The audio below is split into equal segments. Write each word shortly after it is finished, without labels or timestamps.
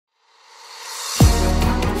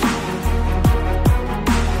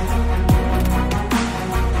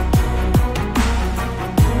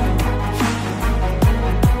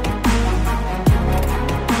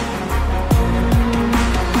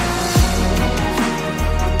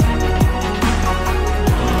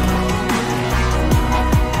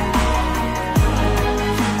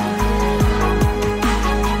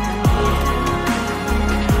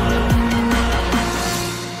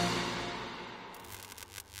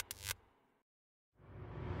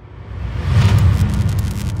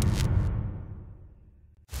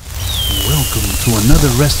another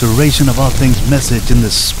restoration of all things message in the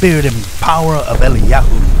spirit and power of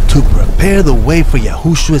Eliyahu to prepare the way for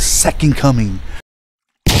Yahushua's second coming.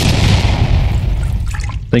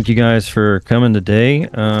 Thank you guys for coming today.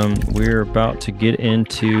 We're about to get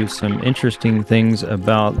into some interesting things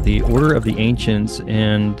about the Order of the Ancients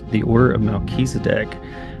and the Order of Malkitzedek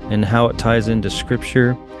and how it ties into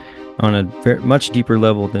Scripture on a much deeper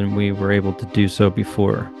level than we were able to do so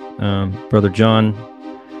before. Brother John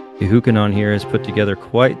Yehukanan here has put together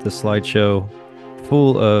quite the slideshow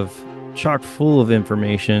chock full of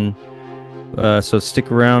information. So stick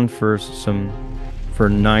around for a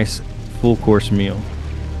nice full course meal.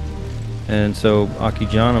 And so, Aki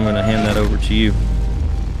John, I'm going to hand that over to you.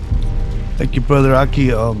 Thank you, Brother Aki.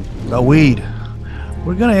 Dawid,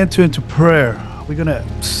 we're going to enter into prayer. We're going to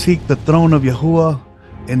seek the throne of Yahuwah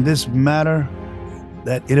in this matter,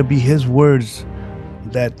 that it'll be His words,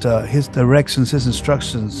 that His directions, His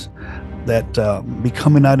instructions, that be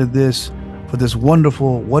coming out of this for this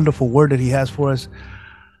wonderful, wonderful word that He has for us.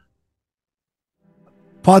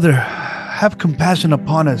 Father, have compassion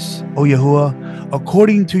upon us, O Yahuwah,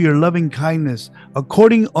 according to your loving kindness,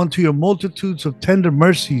 according unto your multitudes of tender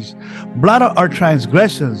mercies. Blot out our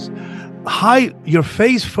transgressions, hide your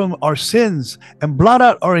face from our sins, and blot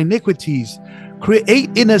out our iniquities. Create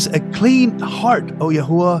in us a clean heart, O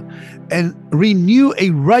Yahuwah, and renew a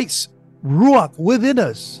right ruach within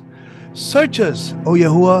us. Search us, O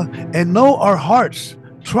Yahuwah, and know our hearts.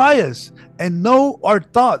 Try us and know our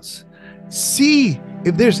thoughts. See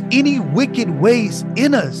if there's any wicked ways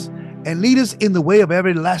in us, and lead us in the way of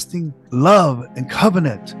everlasting love and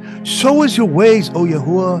covenant. Show us your ways, O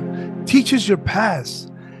Yahuwah. Teach us your paths.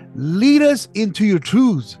 Lead us into your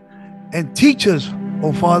truths, and teach us,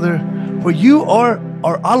 O Father, for you are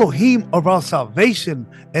our Elohim of our salvation,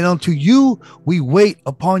 and unto you we wait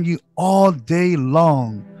upon you all day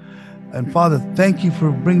long. And Father, thank you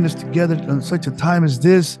for bringing us together in such a time as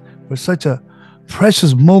this, for such a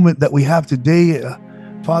precious moment that we have today.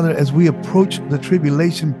 Father, as we approach the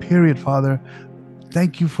tribulation period, Father,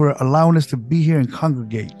 thank you for allowing us to be here and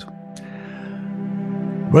congregate.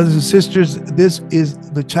 Brothers and sisters, this is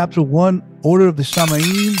the chapter 1, Order of the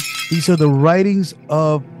Shamaim. These are the writings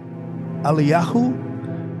of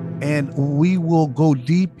Eliyahu, and we will go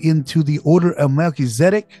deep into the Order of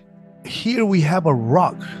Melchitzedek. Here we have a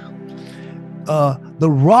rock. The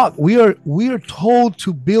rock, we are told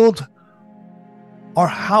to build our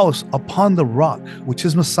house upon the rock, which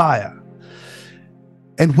is Messiah.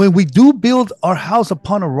 And when we do build our house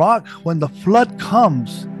upon a rock, when the flood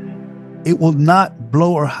comes, it will not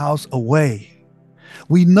blow our house away.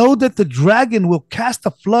 We know that the dragon will cast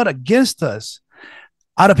a flood against us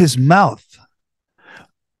out of his mouth.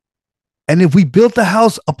 And if we build the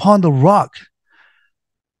house upon the rock,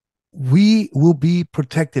 we will be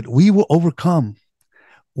protected. We will overcome.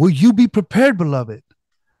 Will you be prepared, beloved?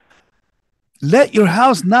 Let your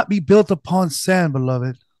house not be built upon sand,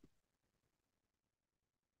 beloved.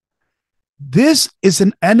 This is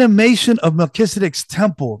an animation of Melchizedek's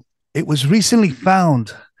temple. It was recently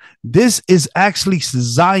found. This is actually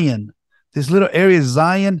Zion. This little area is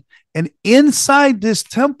Zion. And inside this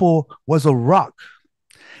temple was a rock.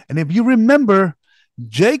 And if you remember,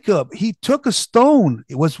 Jacob, he took a stone.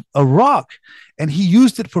 It was a rock. And he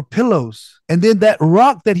used it for pillows. And then that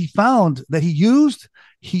rock that he found, that he used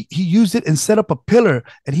it and set up a pillar,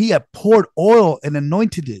 and he had poured oil and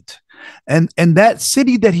anointed it. And that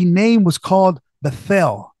city that he named was called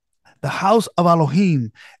Bethel, the house of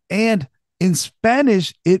Elohim. And in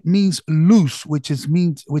Spanish, it means luz, which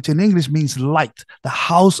in English means light, the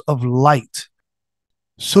house of light.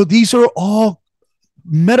 So these are all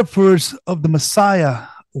metaphors of the Messiah.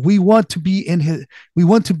 We want to be in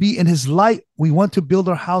his light. We want to build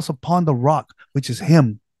our house upon the rock, which is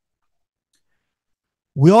him.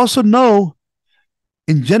 We also know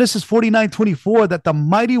in Genesis 49:24 that the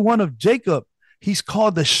mighty one of Jacob, he's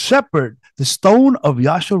called the shepherd, the stone of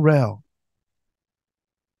Yashar'al.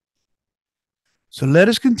 So let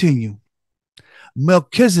us continue.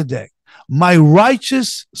 Melchizedek, my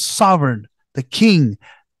righteous sovereign, the king,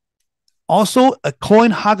 also a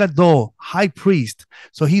Kohen Hagadol, high priest.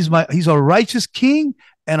 So he's our righteous king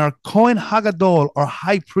and our Kohen Hagadol, our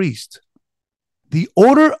high priest. The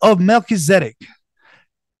order of Melchizedek.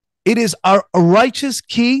 It is our righteous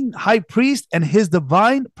king, high priest, and his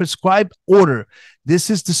divine prescribed order. This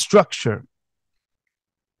is the structure.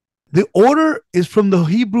 The order is from the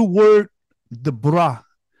Hebrew word Barak,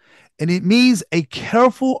 and it means a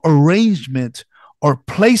careful arrangement or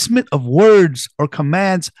placement of words or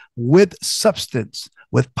commands with substance,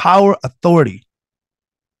 with power, authority.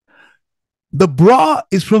 The Barak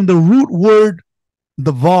is from the root word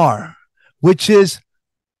davar, which is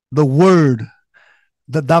the word,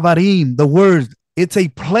 the davarim, the words. It's a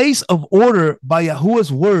place of order by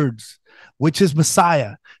Yahuwah's words, which is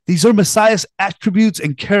Messiah. These are Messiah's attributes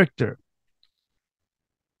and character.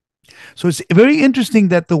 So it's very interesting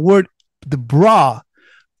that the word, the bra,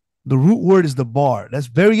 the root word is the bar. That's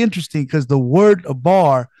very interesting because the word a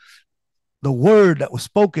bar, the word that was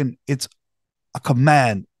spoken, it's a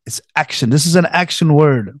command. It's action. This is an action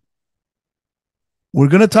word. We're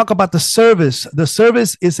going to talk about the service. The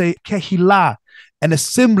service is a kehilah, an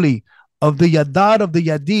assembly of the yadad of the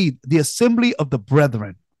yadid, the assembly of the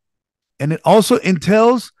brethren. And it also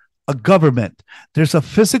entails a government. There's a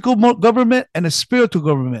physical government and a spiritual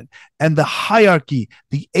government, and the hierarchy,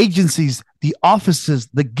 the agencies, the offices,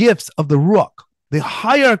 the gifts of the Ruach. The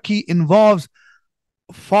hierarchy involves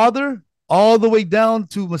Father all the way down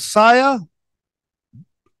to Messiah,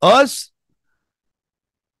 us,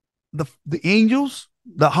 the angels,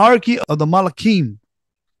 the hierarchy of the Malkitzedek.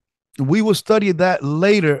 We will study that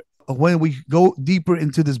later when we go deeper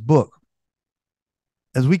into this book.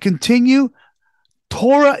 As we continue,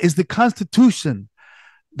 Torah is the constitution.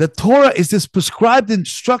 The Torah is this prescribed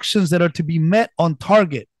instructions that are to be met on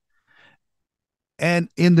target. And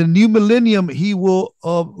in the new millennium, he will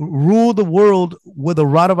rule the world with a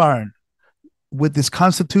rod of iron. With this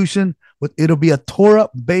constitution, it'll be a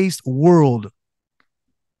Torah-based world.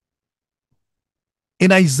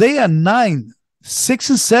 In Isaiah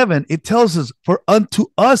 9:6-7, it tells us, "For unto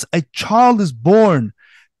us a child is born,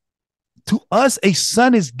 to us a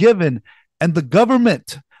son is given, and the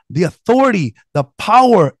government, the authority, the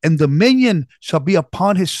power, and dominion shall be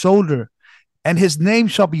upon his shoulder, and his name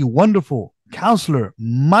shall be Wonderful, Counselor,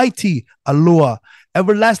 Mighty, Aluahyim,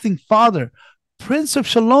 Everlasting Father, Prince of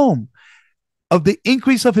Shalom. Of the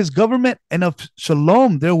increase of his government and of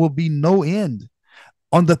Shalom there will be no end.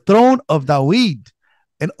 On the throne of David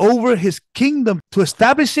and over his kingdom, to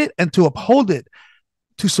establish it and to uphold it,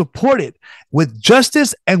 to support it with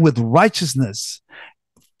justice and with righteousness,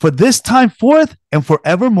 for this time forth and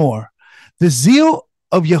forevermore. The zeal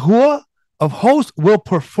of Yahuwah of hosts will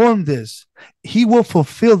perform this. He will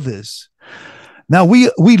fulfill this." Now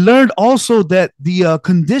we learned also that the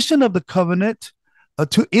condition of the covenant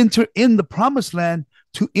to enter in the promised land,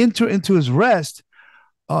 to enter into his rest,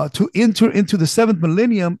 to enter into the seventh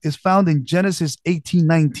millennium is found in Genesis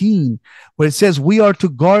 18:19, where it says, "We are to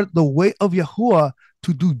guard the way of Yahuwah,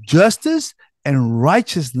 to do justice and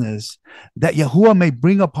righteousness, that Yahuwah may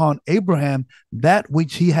bring upon Abraham that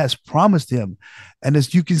which he has promised him." And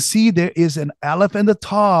as you can see, there is an Aleph and a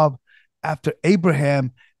Tav after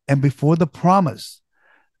Abraham and before the promise,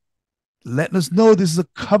 letting us know this is a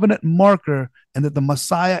covenant marker and that the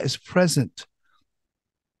Messiah is present.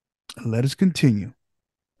 Let us continue.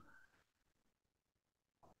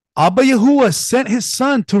 ABBA YAHUAH sent his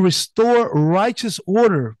son to restore righteous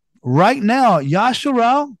order. Right now,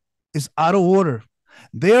 Yashar'al is out of order.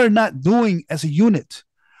 They are not doing as a unit.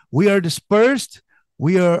 We are dispersed.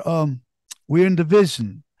 We're in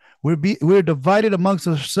division. We're divided amongst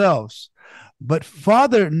ourselves. But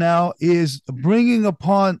Father now is bringing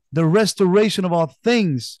upon the restoration of all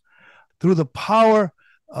things through the power,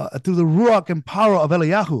 through the Ruach and power of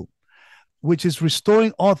Eliyahu, which is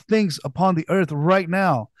restoring all things upon the earth right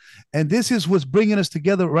now. And this is what's bringing us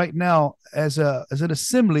together right now as an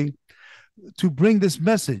assembly to bring this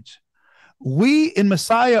message. We in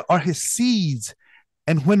Messiah are his seeds.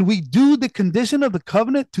 And when we do the condition of the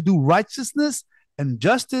covenant to do righteousness and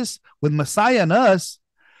justice with Messiah and us,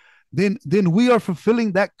 then we are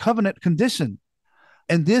fulfilling that covenant condition.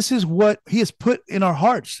 And this is what he has put in our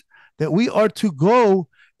hearts, that we are to go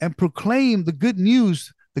and proclaim the good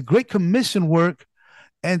news, the Great Commission work,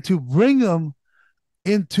 and to bring them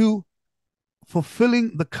into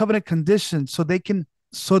fulfilling the covenant condition so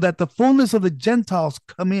that the fullness of the Gentiles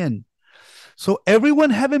come in. So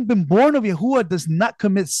everyone having been born of Yahuwah does not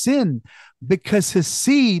commit sin, because his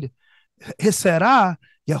seed, his ZERA,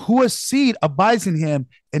 Yahuwah's seed abides in him,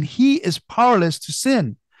 and he is powerless to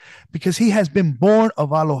sin because he has been born of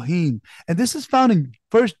Aluahyim. And this is found in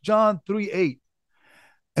 1 John 3:8.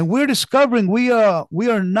 And we're discovering we are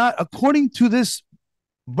not, according to this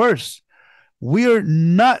verse, we are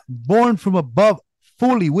not born from above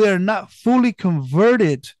fully. We are not fully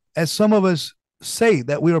converted, as some of us say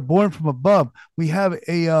that we are born from above. We have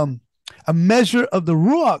a measure of the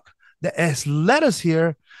Ruach that has led us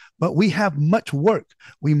here, but we have much work.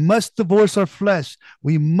 We must divorce our flesh.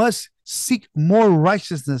 We must seek more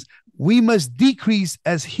righteousness. We must decrease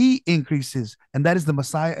as he increases, and that is the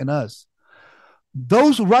Messiah in us.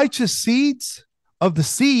 Those righteous seeds of the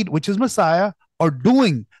seed, which is Messiah, are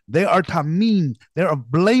doing. They are tamim. They are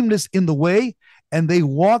blameless in the way, and they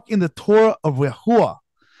walk in the Torah of YAHUAH.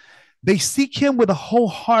 They seek him with a whole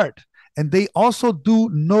heart, and they also do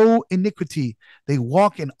no iniquity. They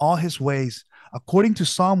walk in all his ways, according to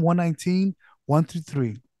Psalm 119,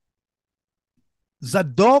 1-3.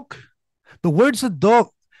 Zadok, the word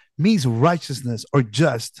Zadok means righteousness or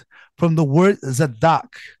just, from the word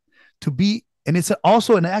Zadok, to be, and it's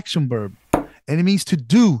also an action verb, and it means to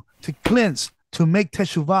do, to cleanse, to make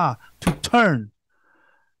teshuvah, to turn.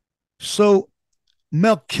 So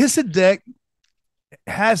Melchitzedek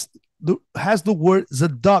has the word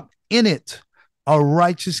Zadok in it, a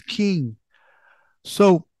righteous king.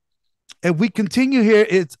 So if we continue here,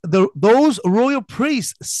 it's those royal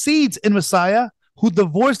priests, seeds in Messiah, who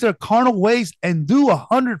divorce their carnal ways and do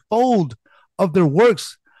 100-fold of their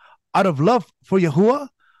works out of love for Yahuwah,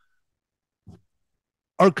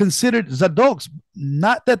 are considered Zadoks.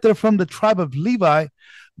 Not that they're from the tribe of Levi,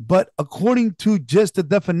 but according to just the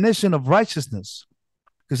definition of righteousness.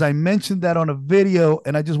 Because I mentioned that on a video,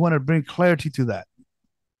 and I just want to bring clarity to that.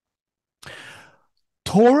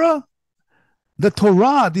 The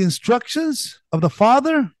Torah, the instructions of the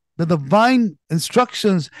Father, the divine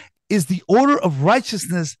instructions, is the order of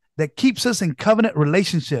righteousness that keeps us in covenant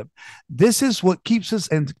relationship. This is what keeps us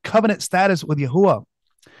in covenant status with Yahuwah.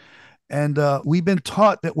 And we've been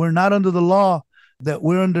taught that we're not under the law, that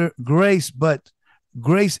we're under grace, but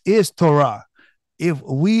grace is Torah. If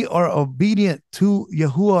we are obedient to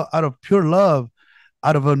Yahuwah out of pure love,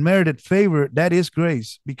 out of unmerited favor, that is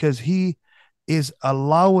grace, because he is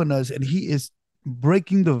allowing us, and he is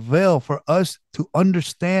breaking the veil for us to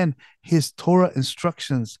understand his Torah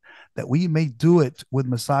instructions, that we may do it with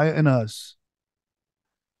Messiah in us.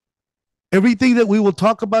 Everything that we will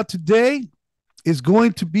talk about today is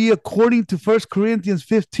going to be according to 1 Corinthians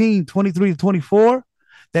 15, 23-24,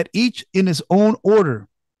 that each in his own order.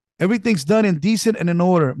 Everything's done in decent and in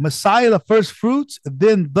order. Messiah, the first fruits,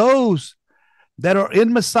 then those that are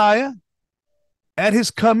in Messiah at his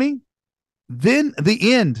coming, then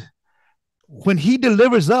the end, when he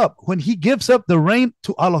delivers up, when he gives up the reign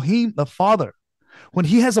to Elohim, the Father, when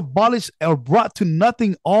he has abolished or brought to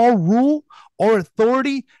nothing all rule or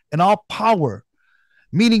authority and all power,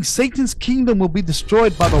 meaning Satan's kingdom will be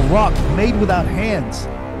destroyed by the rock made without hands.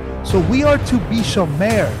 So we are to be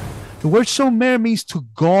shomer. The word shomer means to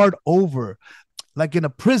guard over, like in a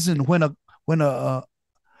prison when a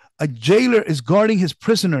jailer is guarding his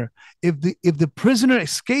prisoner. If the prisoner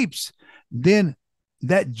escapes, then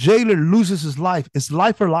that jailer loses his life. It's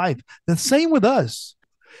life or life. The same with us.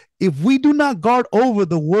 If we do not guard over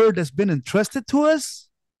the word that's been entrusted to us,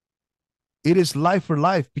 it is life for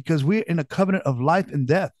life, because we're in a covenant of life and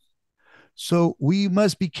death. So we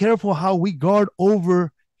must be careful how we guard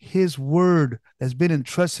over his word that's been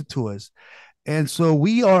entrusted to us. And so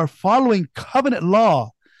we are following covenant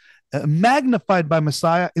law, magnified by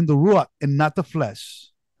Messiah in the Ruach and not the flesh.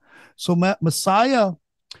 So Messiah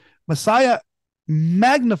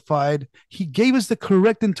magnified, he gave us the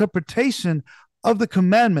correct interpretation of the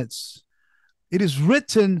commandments. It is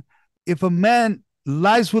written, if a man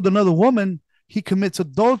lies with another woman, he commits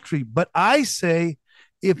adultery. But I say,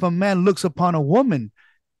 if a man looks upon a woman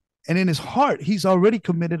and in his heart, he's already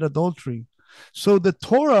committed adultery. So the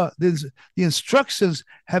Torah, the instructions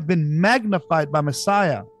have been magnified by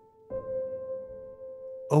Messiah.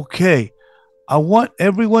 Okay, I want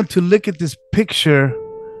everyone to look at this picture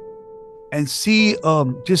and see,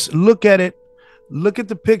 just look at it. Look at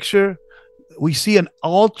the picture. We see an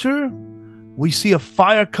altar. We see a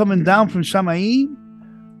fire coming down from Shamayim.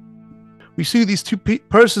 We see these two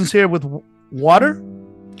persons here with water.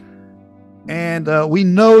 And we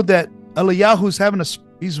know that Eliyahu's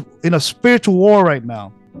he's in a spiritual war right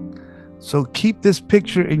now. So keep this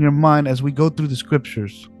picture in your mind as we go through the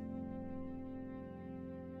scriptures.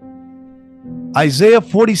 Isaiah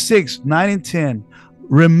 46, 9 and 10.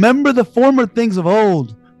 Remember the former things of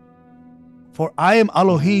old, for I am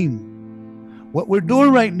Elohim. What we're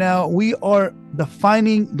doing right now, we are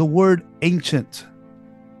defining the word ancient.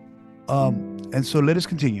 And so let us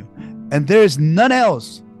continue. And there is none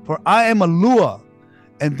else, for I am Aluahyim,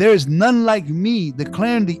 and there is none like me,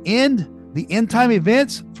 declaring the end time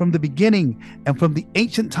events from the beginning and from the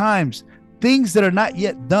ancient times, things that are not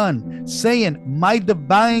yet done, saying, my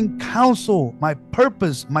divine counsel, my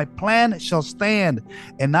purpose, my plan shall stand,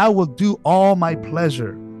 and I will do all my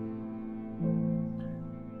pleasure.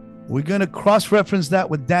 We're going to cross-reference that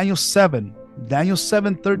with Daniel 7,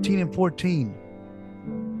 13 and 14.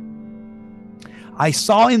 I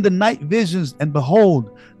saw in the night visions, and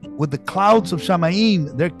behold, with the clouds of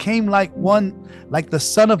Shamayim, there came like the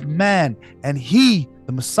Son of Man, and he,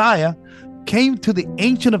 the Messiah, came to the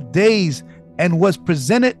Ancient of Days and was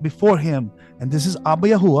presented before him. And this is ABBA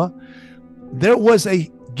YAHUAH. There was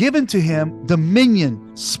given to him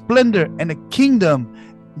dominion, splendor, and a kingdom,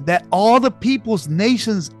 that all the peoples,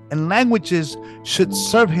 nations, and languages should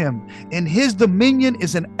serve him. And his dominion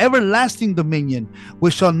is an everlasting dominion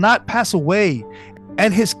which shall not pass away,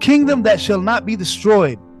 and his kingdom that shall not be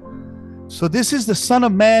destroyed. So this is the Son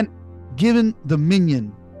of Man given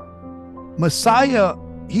dominion. Messiah,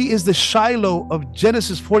 he is the Shiloh of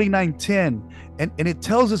Genesis 49:10. And it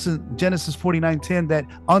tells us in Genesis 49:10 that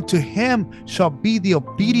unto him shall be the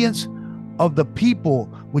obedience of the people,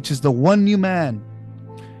 which is the one new man.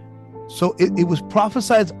 So it was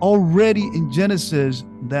prophesied already in Genesis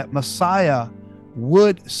that Messiah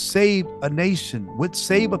would save a nation, would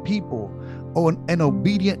save a people, or an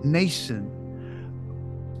obedient nation.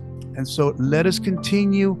 And so let us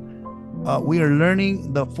continue. We are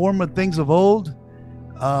learning the former things of old,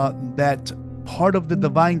 that part of the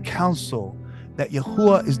divine counsel, that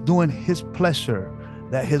Yahuwah is doing his pleasure,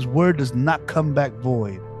 that his word does not come back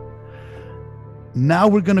void. Now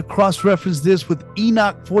we're going to cross-reference this with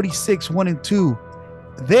Enoch 46:1-2.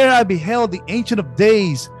 There I beheld the Ancient of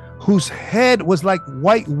Days, whose head was like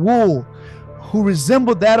white wool, who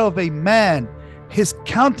resembled that of a man. His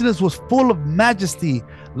countenance was full of majesty,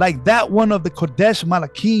 like that one of the Kodesh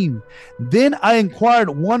Malachim. Then I inquired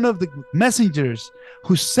one of the messengers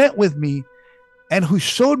who sent with me, and who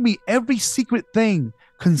showed me every secret thing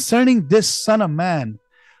concerning this Son of Man,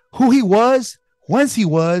 who he was, whence he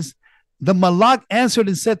was. The Malak answered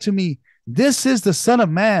and said to me, this is the Son of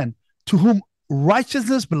Man, to whom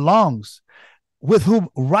righteousness belongs, with whom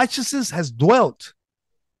righteousness has dwelt,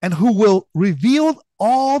 and who will reveal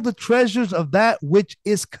all the treasures of that which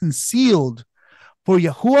is concealed. For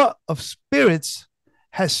Yahuwah of spirits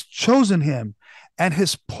has chosen him, and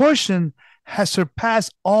his portion has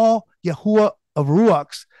surpassed all Yahuwah of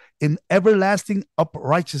Ruachs in everlasting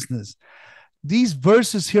uprightness. These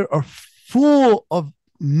verses here are full of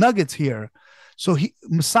nuggets here. So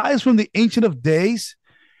Messiah is from the Ancient of Days.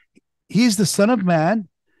 He is the Son of Man,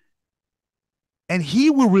 and he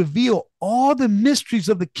will reveal all the mysteries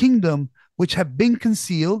of the kingdom which have been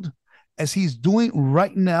concealed, as he's doing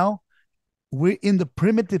right now. We're in the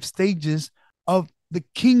primitive stages of the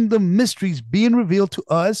kingdom mysteries being revealed to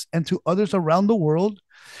us and to others around the world.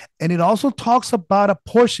 And it also talks about a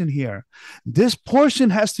portion here. This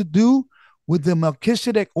portion has to do with the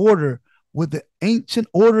Malkitzedek order, with the ancient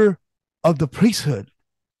order of the priesthood,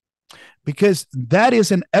 because that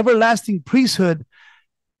is an everlasting priesthood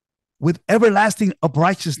with everlasting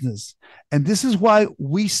uprightness. And this is why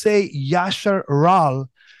we say Yashar'al,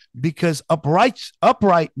 because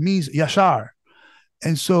upright means Yashar.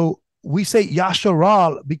 And so we say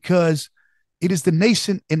Yashar'al because it is the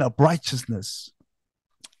nation in uprightness.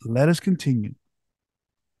 Let us continue.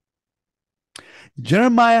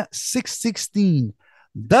 Jeremiah 6:16.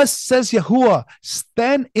 Thus says Yahuwah,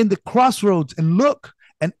 stand in the crossroads and look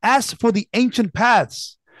and ask for the ancient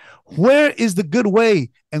paths. Where is the good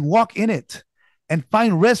way, and walk in it, and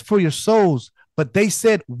find rest for your souls? But they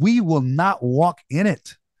said, we will not walk in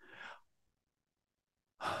it.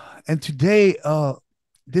 And today,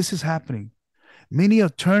 this is happening. Many are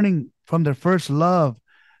turning from their first love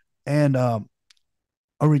and are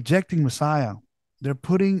rejecting Messiah. They're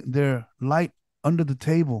putting their light under the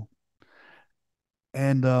table.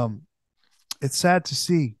 And it's sad to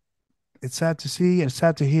see. It's sad to see and it's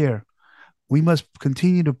sad to hear. We must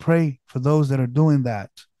continue to pray for those that are doing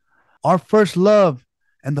that. Our first love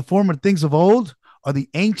and the former things of old are the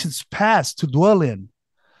ancients' past to dwell in.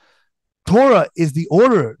 Torah is the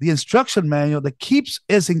order, the instruction manual that keeps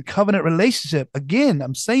us in covenant relationship. Again,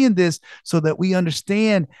 I'm saying this so that we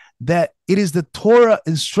understand that it is the Torah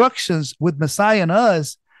instructions with Messiah and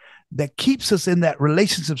us that keeps us in that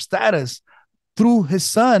relationship status through his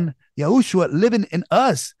son, Yahushua, living in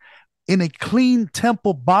us in a clean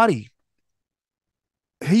temple body.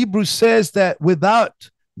 Hebrews says that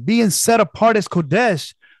without being set apart as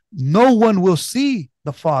Kodesh, no one will see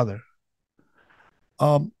the Father.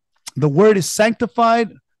 The word is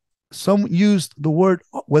sanctified. Some used the word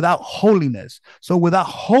without holiness. So without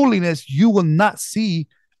holiness, you will not see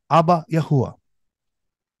ABBA YAHUAH.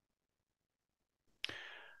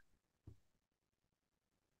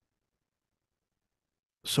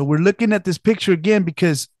 So we're looking at this picture again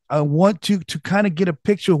because I want you to kind of get a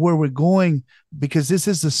picture of where we're going, because this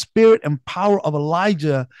is the spirit and power of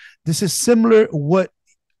Elijah. This is similar to what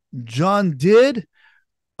John did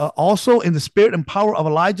also in the spirit and power of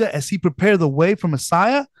Elijah as he prepared the way for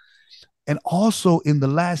Messiah. And also in the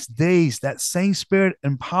last days, that same spirit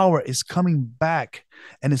and power is coming back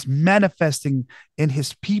and is manifesting in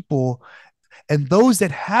his people. And those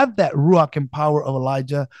that have that ruach and power of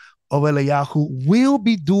Elijah, of Eliyahu, will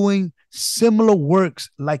be doing similar works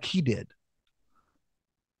like he did.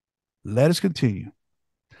 Let us continue.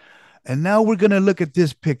 And now we're going to look at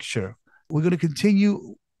this picture. We're going to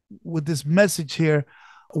continue with this message here.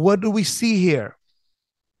 What do we see here?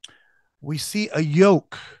 We see a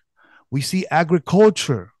yoke. We see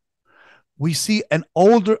agriculture. We see an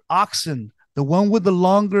older oxen. The one with the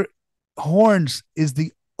longer horns is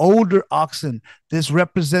the older oxen. This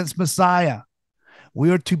represents Messiah. We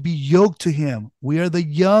are to be yoked to him. We are the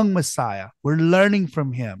young Messiah. We're learning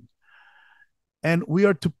from him. And we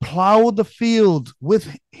are to plow the field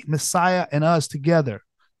with Messiah and us together,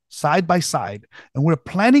 side by side. And we're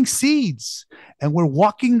planting seeds and we're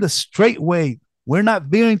walking the straight way. We're not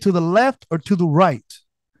veering to the left or to the right.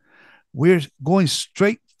 We're going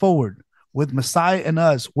straight forward with Messiah and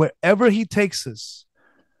us, wherever he takes us.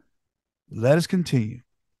 Let us continue.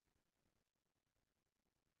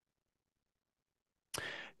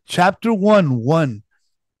 Chapter 1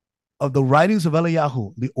 of the writings of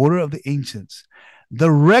Eliyahu, the order of the ancients. The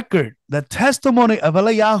record, the testimony of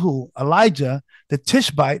Eliyahu, Elijah, the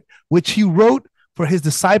Tishbite, which he wrote for his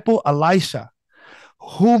disciple Elisha,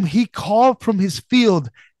 whom he called from his field,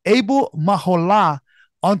 ABBA YAHUAH,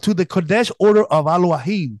 unto the Kodesh order of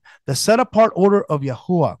Aluahyim, the set-apart order of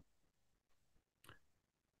YAHUAH.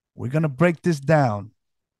 We're going to break this down.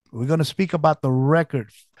 We're going to speak about the record.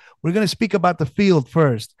 We're going to speak about the field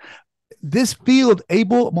first. This field,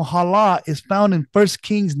 ABBA YAHUAH, is found in 1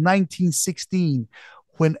 Kings 19:16,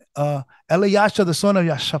 when Eliashah, the son of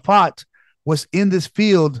Shaphat, was in this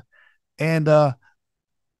field, and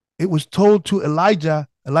it was told to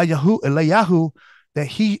Eliyahu, that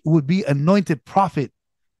he would be anointed prophet.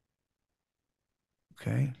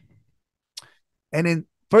 Okay. And in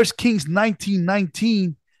 1 Kings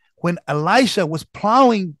 19:19, when Elisha was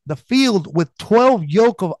plowing the field with 12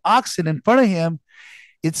 yoke of oxen in front of him,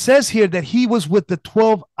 it says here that he was with the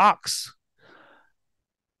 12 ox.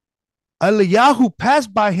 Eliyahu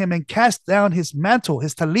passed by him and cast down his mantle,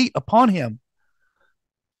 his talit, upon him.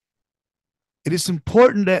 It is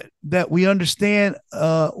important that we understand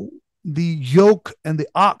the yoke and the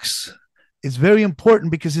ox. It's very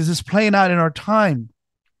important because this is playing out in our time.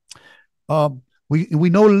 We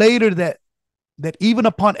know later that even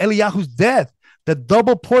upon Eliyahu's death, the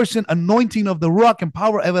double portion anointing of the ruach and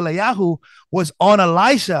power of Eliyahu was on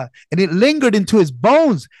Elisha, and it lingered into his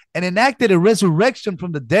bones and enacted a resurrection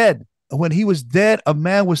from the dead. When he was dead, a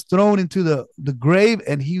man was thrown into the grave,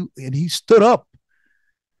 and he stood up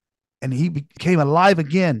and he became alive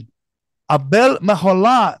again. ABBA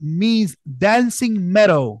YAHUAH means dancing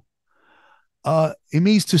meadow. It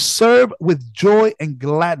means to serve with joy and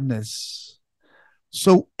gladness.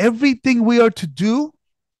 So everything we are to do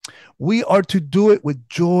it with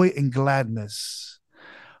joy and gladness.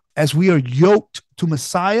 As we are yoked to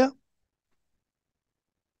Messiah,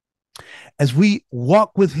 as we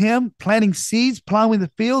walk with him, planting seeds, plowing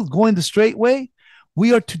the field, going the straight way,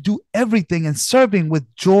 we are to do everything and serving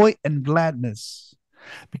with joy and gladness.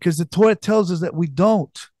 Because the Torah tells us that we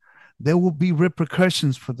don't. There will be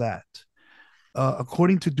repercussions for that.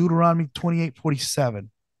 According to Deuteronomy 28:47.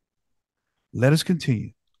 Let us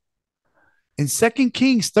continue. In 2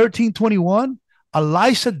 Kings 13:21,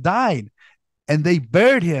 Elisha died, and they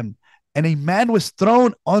buried him, and a man was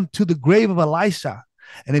thrown onto the grave of Elisha.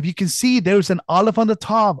 And if you can see, there's an olive on the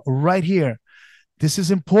top right here. This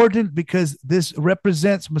is important because this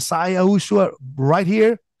represents Messiah Yahushua right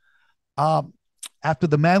here, after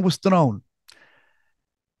the man was thrown.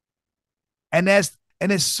 And as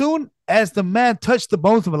soon as the man touched the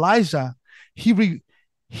bones of Elijah,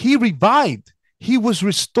 he revived. He was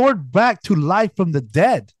restored back to life from the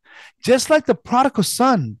dead. Just like the prodigal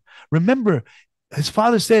son. Remember, his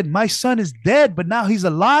father said, my son is dead, but now he's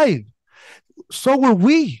alive. So were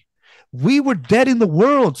we. We were dead in the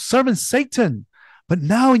world, serving Satan. But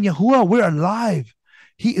now in Yahuwah, we're alive.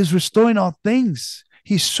 He is restoring all things.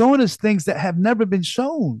 He's showing us things that have never been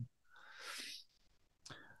shown.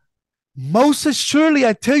 Most surely,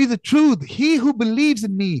 I tell you the truth, he who believes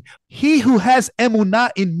in me, he who has emunah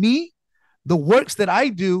in me, the works that I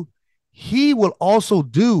do, he will also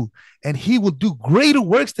do, and he will do greater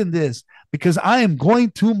works than this, because I am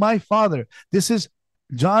going to my Father. This is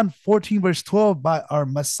John 14:12 by our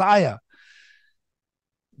Messiah.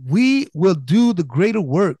 We will do the greater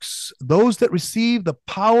works. Those that receive the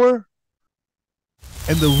power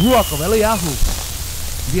and the ruach of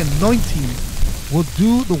Eliyahu, the anointing, will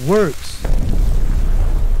do the works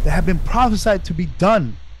that have been prophesied to be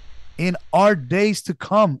done in our days to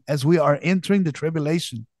come as we are entering the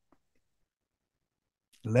tribulation.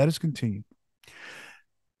 Let us continue.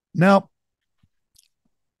 Now,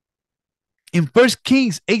 In 1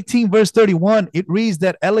 Kings 18, verse 31, it reads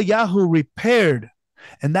that Eliyahu repaired.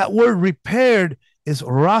 And that word repaired is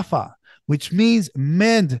Rapha, which means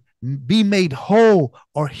mend, be made whole,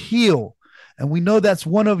 or heal. And we know that's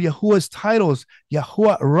one of Yahuwah's titles,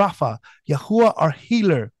 Yahuwah Rapha, Yahuwah our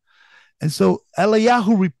healer. And so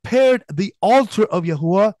Eliyahu repaired the altar of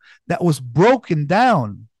Yahuwah that was broken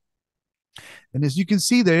down. And as you can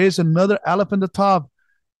see, there is another aleph in the top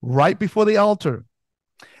right before the altar.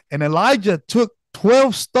 And Elijah took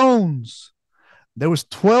 12 stones. There was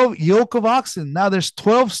 12 yoke of oxen. Now there's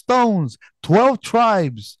 12 stones, 12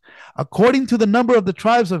 tribes, according to the number of the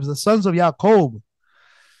tribes of the sons of Jacob.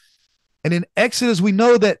 And in Exodus, we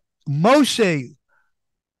know that Moshe,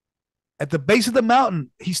 at the base of the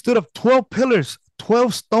mountain, he stood up 12 pillars,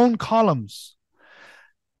 12 stone columns.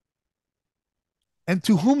 And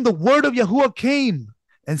to whom the word of Yahuwah came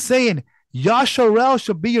and saying, Yashar'al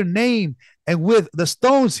shall be your name. And with the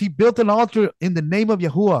stones, he built an altar in the name of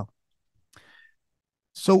Yahuwah.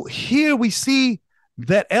 So here we see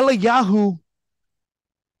that Eliyahu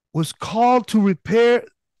was called to repair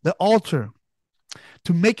the altar,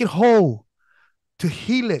 to make it whole, to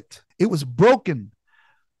heal it. It was broken.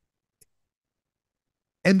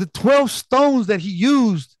 And the 12 stones that he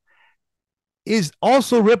used is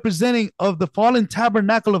also representing of the fallen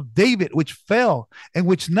tabernacle of David, which fell, and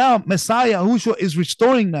which now Messiah Yahushua is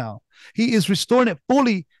restoring now. He is restoring it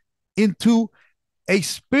fully into a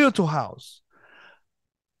spiritual house.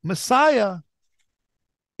 Messiah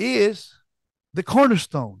is the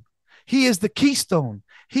cornerstone. He is the keystone.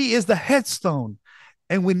 He is the headstone.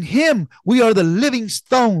 And with him, we are the living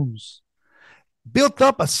stones, built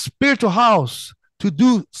up a spiritual house to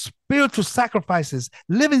do spiritual sacrifices,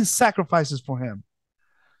 living sacrifices for him.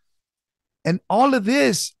 And all of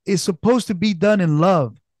this is supposed to be done in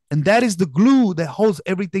love. And that is the glue that holds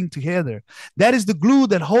everything together. That is the glue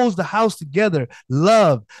that holds the house together.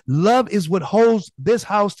 Love. Love is what holds this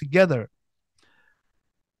house together.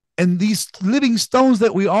 And these living stones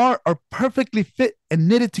that we are perfectly fit and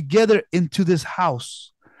knitted together into this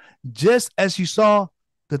house. Just as you saw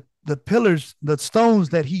the pillars, the stones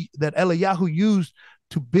that Eliyahu used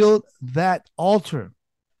to build that altar.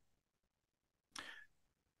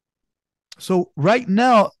 So right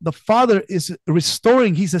now, the Father is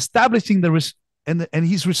restoring, he's establishing and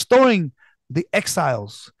he's restoring the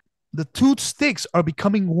exiles. The two sticks are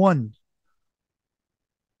becoming one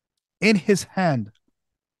in his hand.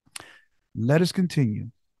 Let us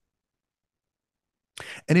continue.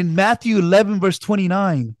 And in Matthew 11, verse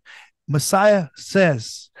 29, Messiah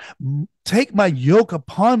says, take my yoke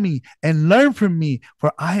upon me and learn from me,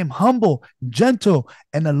 for I am humble, gentle,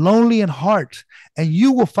 and lonely in heart, and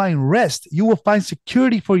you will find rest. You will find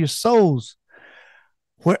security for your souls.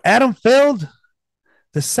 Where Adam failed,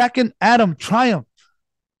 the second Adam triumphed.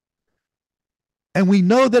 And we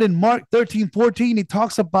know that in Mark 13:14, he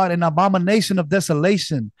talks about an abomination of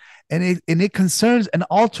desolation, and it concerns an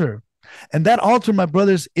altar. And that altar, my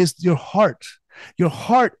brothers, is your heart. Your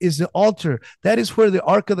heart is the altar. That is where the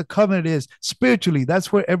Ark of the Covenant is spiritually.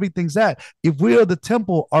 That's where everything's at. If we are the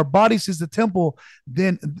temple, our bodies is the temple,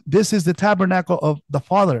 then this is the tabernacle of the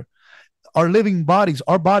Father. Our living bodies,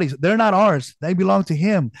 our bodies, they're not ours. They belong to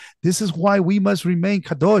him. This is why we must remain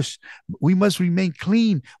kadosh. We must remain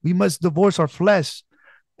clean. We must divorce our flesh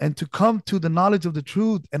and to come to the knowledge of the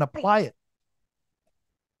truth and apply it.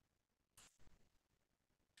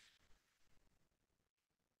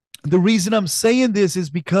 The reason I'm saying this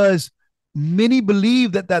is because many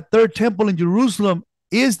believe that third temple in Jerusalem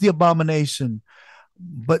is the abomination.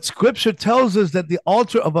 But scripture tells us that the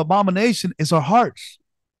altar of abomination is our hearts.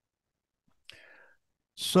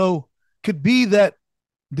 So could be that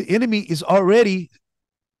the enemy is already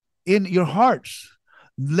in your hearts.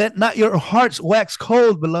 Let not your hearts wax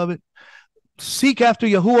cold, beloved. Seek after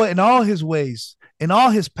Yahuwah in all his ways, in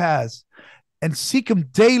all his paths, and seek him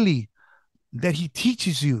daily that he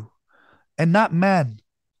teaches you and not man.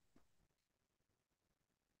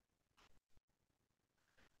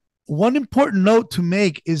 One important note to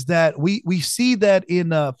make is that we see that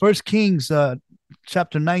in 1 Kings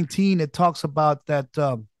chapter 19, it talks about that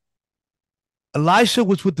Elisha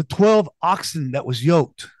was with the 12 oxen that was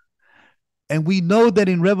yoked. And we know that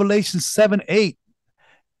in Revelation 7:8,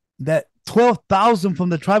 that 12,000 from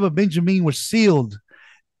the tribe of Benjamin were sealed.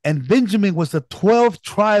 And Benjamin was the 12th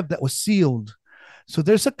tribe that was sealed. So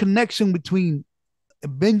there's a connection between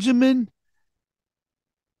Benjamin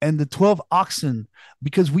and the 12 oxen,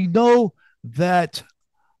 because we know that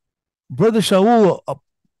Brother Shaul,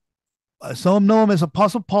 some know him as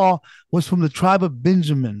Apostle Paul, was from the tribe of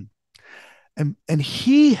Benjamin. And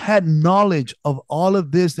he had knowledge of all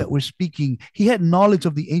of this that we're speaking. He had knowledge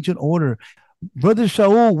of the ancient order. Brother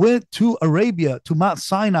Shaul went to Arabia, to Mount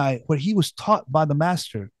Sinai, where he was taught by the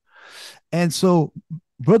master. And so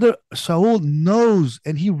Brother Shaul knows,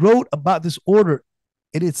 and he wrote about this order,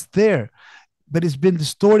 and it's there, but it's been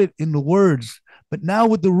distorted in the words. But now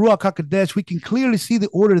with the Ruach HaKodesh, we can clearly see the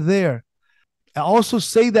order there. I also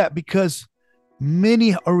say that because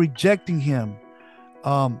many are rejecting him.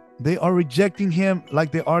 They are rejecting him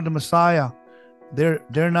like they are the Messiah.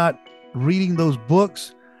 They're not reading those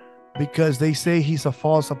books because they say he's a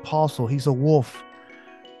false apostle. He's a wolf.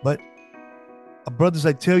 But brothers,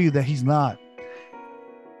 I tell you that he's not.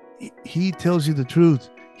 He tells you the truth.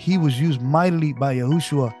 He was used mightily by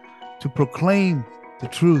Yahushua to proclaim the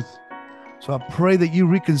truth. So I pray that you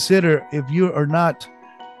reconsider if you are not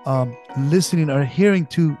listening or hearing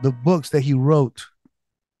to the books that he wrote.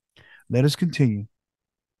 Let us continue.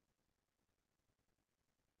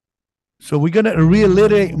 So we're going to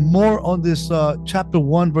reiterate more on this chapter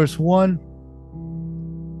 1, verse 1.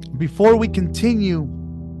 Before we continue,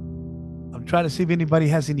 I'm trying to see if anybody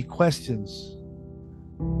has any questions.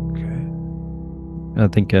 Okay. I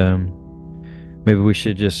think maybe we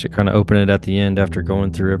should just kind of open it at the end after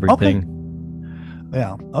going through everything. Okay.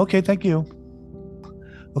 Yeah. Okay. Thank you.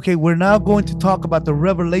 Okay. We're now going to talk about the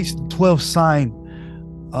Revelation 12 sign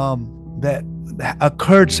that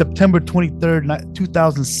occurred September 23rd,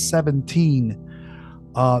 2017.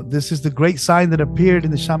 This is the great sign that appeared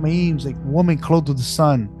in the Shamaim, a woman clothed with the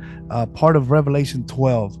sun, part of Revelation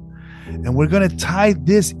 12. And we're going to tie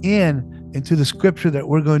this into the scripture that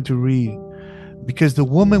we're going to read, because the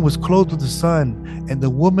woman was clothed with the sun, and the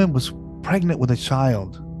woman was pregnant with a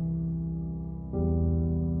child.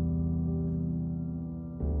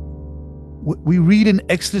 We read in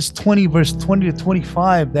Exodus 20, verse 20 to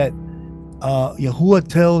 25, that Yahuwah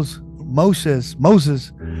tells Moses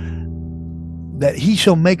that he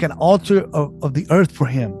shall make an altar of the earth for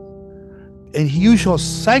him, and you shall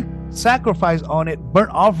sacrifice on it burnt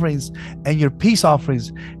offerings and your peace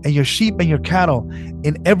offerings and your sheep and your cattle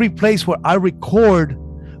in every place where I record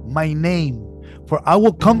my name. For I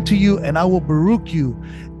will come to you and I will Baruch you.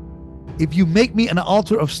 If you make me an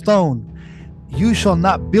altar of stone, you shall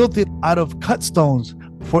not build it out of cut stones.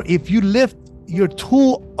 For if you lift your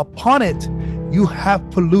tool upon it, you have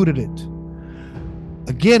polluted it.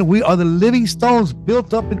 Again, we are the living stones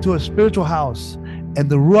built up into a spiritual house, and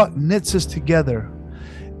the Ruach knits us together.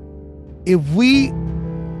 If we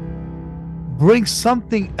bring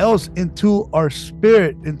something else into our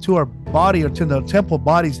spirit, into our body, or to the temple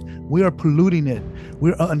bodies, we are polluting it.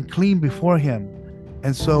 We are unclean before him.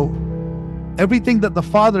 And so everything that the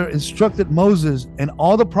Father instructed Moses and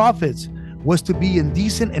all the prophets was to be in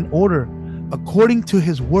decent and order, according to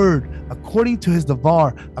his word, according to his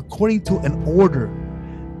davar, according to an order.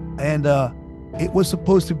 And it was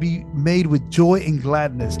supposed to be made with joy and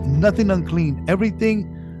gladness, nothing unclean, everything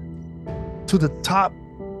to the top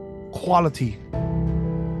quality.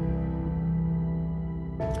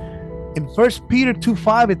 In 1 Peter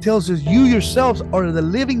 2:5, it tells us, you yourselves are the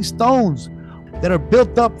living stones that are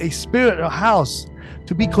built up a spiritual house,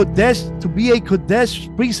 to be Kodesh, to be a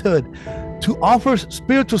Kodesh priesthood, to offer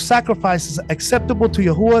spiritual sacrifices acceptable to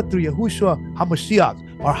Yahuwah through Yahushua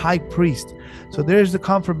HaMashiach, our high priest. So there's the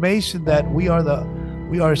confirmation that we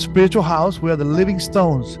are a spiritual house, we are the living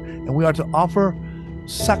stones, and we are to offer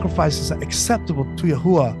sacrifices acceptable to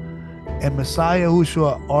Yahuwah and Messiah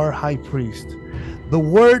Yahushua, our high priest. The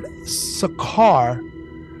word sakar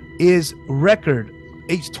is record,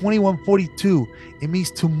 H2142. It means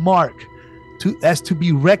to mark, as to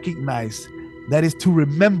be recognized, that is to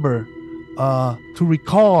remember, to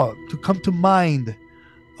recall, to come to mind.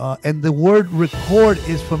 And the word record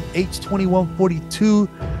is from H2142,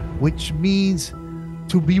 which means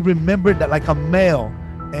to be remembered, that like a male.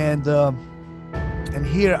 And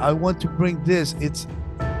here I want to bring this. It's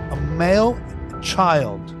a male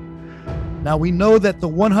child. Now we know that the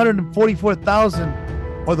 144,000,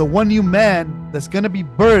 or the one new man that's going to be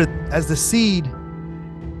birthed as the seed,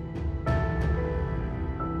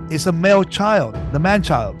 is a male child, the man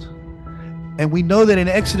child. And we know that in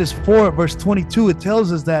Exodus 4, verse 22, it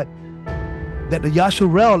tells us that the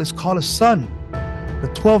Yashar'al is called a son, the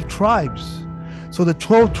 12 tribes. So the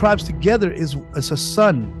 12 tribes together is a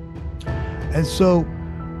son. And so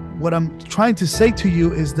what I'm trying to say to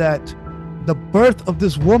you is that the birth of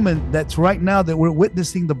this woman that's right now that we're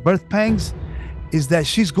witnessing the birth pangs, is that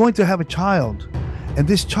she's going to have a child. And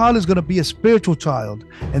this child is going to be a spiritual child.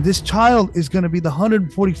 And this child is going to be the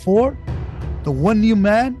 144, the one new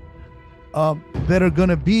man, that are going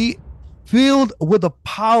to be filled with the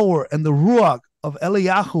power and the Ruach of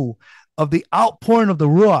Eliyahu, of the outpouring of the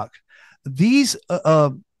Ruach, these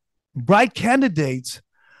bride candidates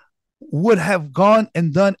would have gone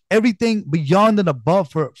and done everything beyond and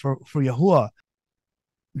above for Yahuwah.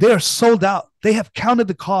 They are sold out. They have counted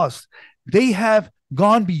the cost. They have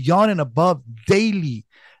gone beyond and above daily,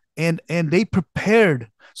 and they prepared.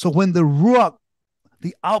 So when the Ruach,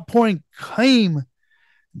 the outpouring came,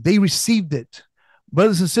 they received it.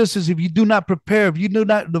 Brothers and sisters, if you do not prepare, if you do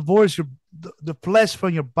not divorce the flesh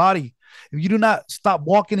from your body, if you do not stop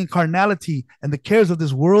walking in carnality and the cares of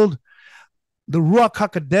this world, the Ruach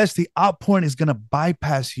HaKodesh, the outpouring, is going to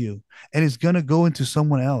bypass you and it's going to go into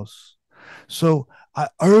someone else. So I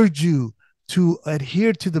urge you to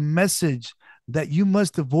adhere to the message that you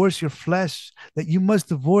must divorce your flesh, that you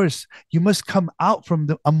must come out from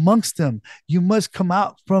amongst them. You must come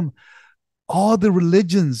out from all the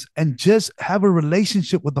religions and just have a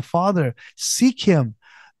relationship with the Father. Seek him,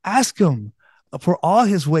 ask him for all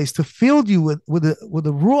his ways to fill you with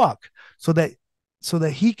the Ruach, so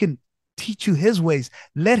that he can teach you his ways.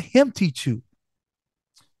 Let him teach you.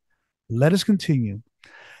 Let us continue.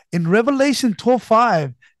 In Revelation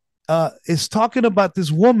 12:5, is talking about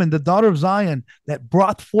this woman, the daughter of Zion, that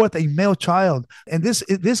brought forth a male child. And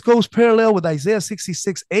this goes parallel with Isaiah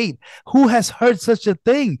 66:8. Who has heard such a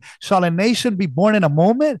thing? Shall a nation be born in a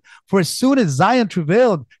moment? For as soon as Zion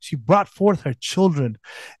travailed, she brought forth her children.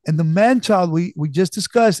 And the man child we just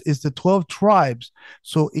discussed is the 12 tribes.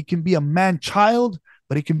 So it can be a man child,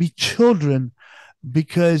 but it can be children,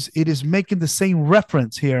 because it is making the same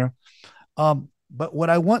reference here. But what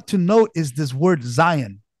I want to note is this word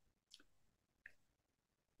Zion.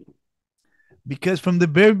 Because from the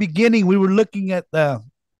very beginning, we were looking at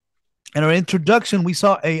in our introduction, we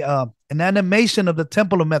saw an animation of the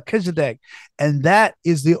temple of Malkitzedek, and that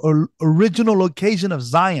is the original location of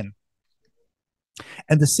Zion.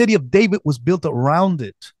 And the city of David was built around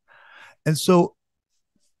it. And so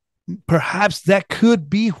perhaps that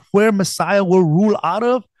could be where Messiah will rule out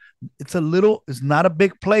of. It's not a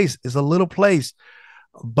big place. It's a little place.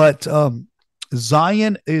 But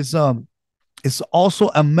Zion is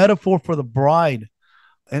also a metaphor for the bride,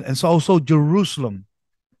 and it's also Jerusalem.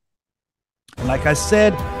 And like I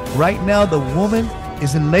said, right now the woman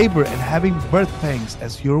is in labor and having birth pangs,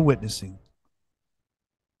 as you're witnessing.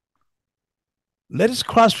 Let us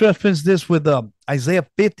cross-reference this with Isaiah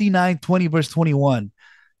 59:20, verse 21.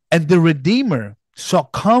 And the Redeemer shall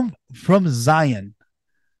come from Zion,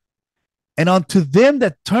 and unto them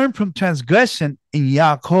that turn from transgression in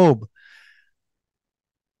Jacob.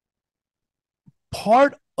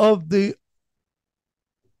 Part of the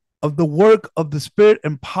work of the Spirit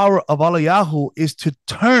and power of Aluahyim is to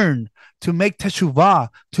turn, to make teshuvah,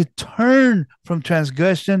 to turn from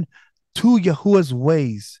transgression to Yahuwah's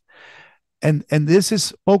ways. And this is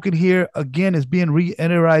spoken here again, is being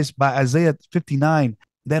reiterized by Isaiah 59,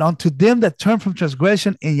 that unto them that turn from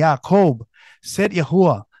transgression in Jacob, said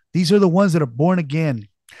Yahuwah, these are the ones that are born again.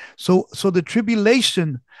 So the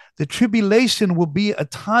tribulation will be a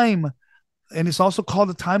time, and it's also called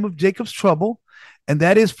the time of Jacob's trouble. And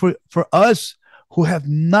that is for us who have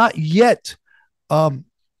not yet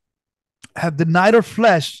have denied our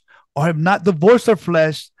flesh, or have not divorced our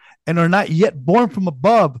flesh, and are not yet born from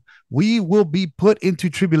above. We will be put into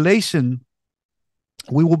tribulation.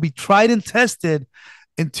 We will be tried and tested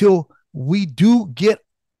until we do get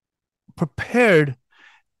prepared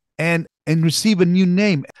and receive a new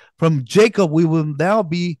name. From Jacob, we will now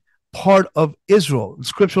be part of Israel,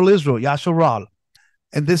 scriptural Israel, Yashar'al.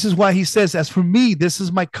 And this is why he says, as for me, this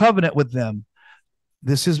is my covenant with them.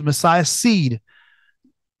 This is Messiah's seed,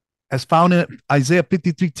 as found in Isaiah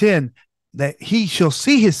 53:10, that he shall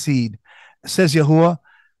see his seed, says Yahuwah,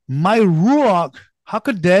 my Ruach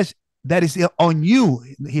HaKodesh that is on you.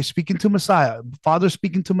 He's speaking to Messiah, Father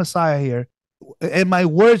speaking to Messiah here. And my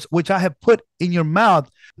words which I have put in your mouth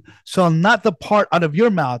shall not depart out of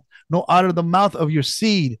your mouth, nor out of the mouth of your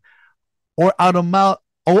seed, or out of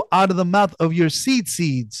the mouth of your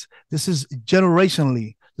seeds. This is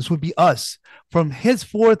generationally. This would be us from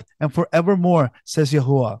henceforth and forevermore, says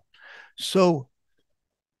Yahuwah. So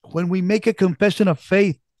when we make a confession of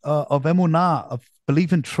faith, of emunah, of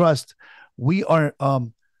belief and trust, we are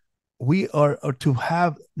to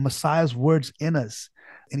have Messiah's words in us,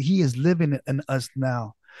 and he is living in us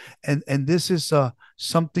now. And this is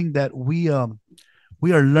something that we are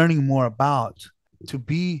learning more about, to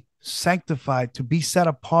be sanctified, to be set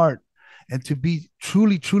apart, and to be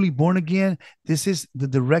truly, truly born again. This is the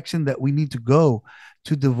direction that we need to go,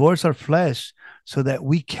 to divorce our flesh so that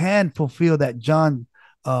we can fulfill that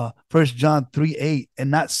 1 John 3:8,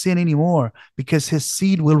 and not sin anymore, because his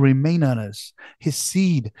seed will remain on us. His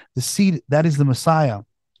seed, the seed that is the Messiah.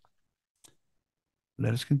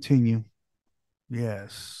 Let us continue.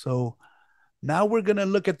 Yes. So now we're going to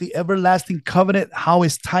look at the everlasting covenant, how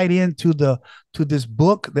it's tied into this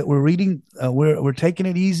book that we're reading. We're taking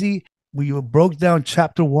it easy. We broke down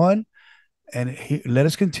chapter 1, and let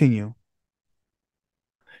us continue.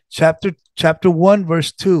 Chapter 1,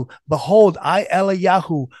 verse 2. Behold, I,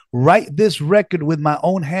 Eliyahu, write this record with my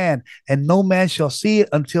own hand, and no man shall see it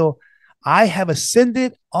until I have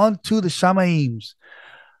ascended unto the Shamayims.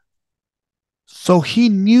 So he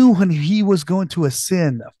knew when he was going to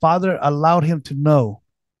ascend. Father allowed him to know.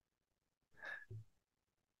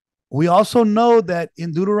 We also know that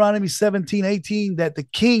in Deuteronomy 17:18, that the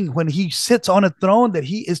king, when he sits on a throne, that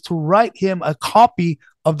he is to write him a copy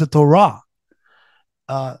of the Torah.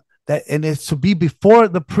 And it's to be before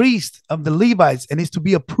the priest of the Levites, and it's to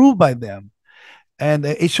be approved by them. And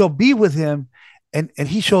it shall be with him, and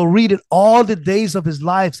he shall read it all the days of his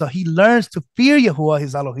life. So he learns to fear Yahuwah,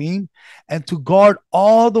 his Elohim, and to guard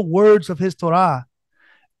all the words of his Torah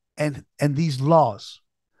and these laws,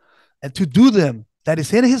 and to do them, that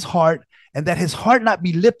is in his heart, and that his heart not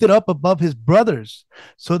be lifted up above his brothers,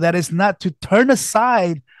 so that it's not to turn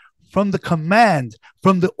aside from the command,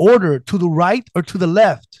 from the order, to the right or to the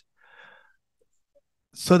left,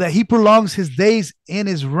 so that he prolongs his days in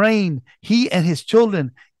his reign, he and his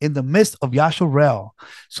children, in the midst of Yashar'al.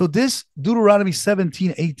 So this Deuteronomy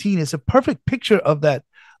 17:18 is a perfect picture of that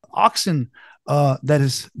oxen,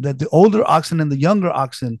 that the older oxen and the younger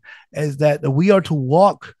oxen, is that we are to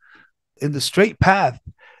walk in the straight path,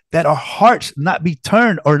 that our hearts not be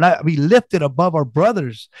turned or not be lifted above our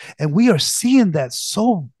brothers. And we are seeing that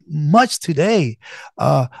so much today,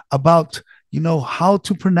 about, how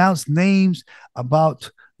to pronounce names,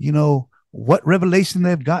 about, what revelation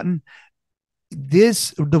they've gotten.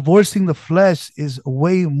 This divorcing the flesh is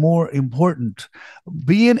way more important.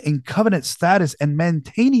 Being in covenant status and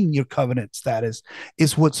maintaining your covenant status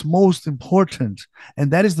is what's most important. And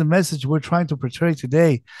that is the message we're trying to portray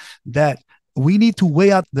today, that we need to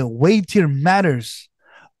weigh out the weightier matters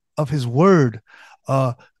of his word.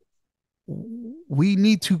 We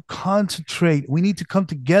need to concentrate. We need to come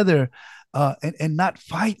together and not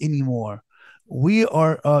fight anymore. We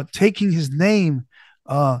are taking his name,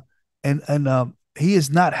 and he is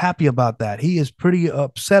not happy about that. He is pretty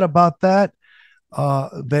upset about that,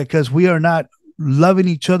 because we are not loving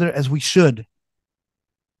each other as we should.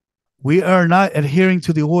 We are not adhering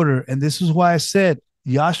to the order. And this is why I said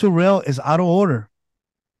Yashar'al is out of order.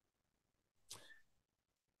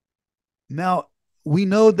 Now, we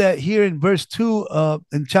know that here in verse 2,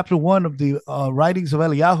 in chapter 1 of the writings of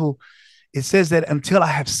Eliyahu, it says that until I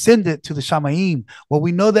have ascended to the Shamayim. Well,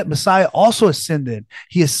 we know that Messiah also ascended.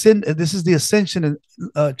 He ascended. This is the ascension in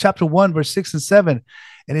chapter 1, verse 6 and 7.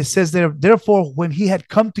 And it says there, therefore, when he had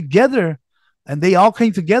come together, and they all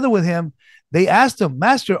came together with him, they asked him,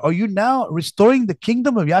 Master, are you now restoring the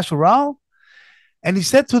kingdom of Yashar'al? And he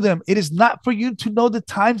said to them, it is not for you to know the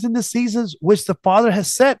times and the seasons which the Father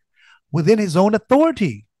has set within his own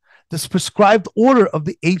authority, this prescribed order of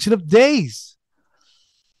the Ancient of Days.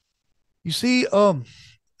 You see,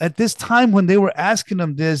 at this time when they were asking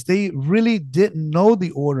him this, they really didn't know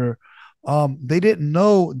the order. They didn't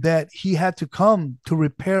know that he had to come to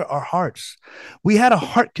repair our hearts. We had a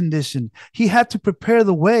heart condition. He had to prepare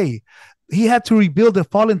the way. He had to rebuild the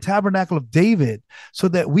fallen tabernacle of David, so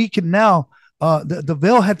that we can now, the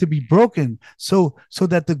veil had to be broken, so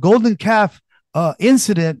that the golden calf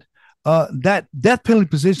incident, that death penalty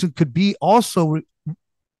position, could be also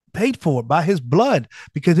paid for by his blood,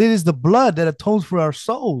 because it is the blood that atones for our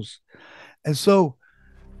souls. And so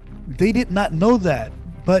they did not know that.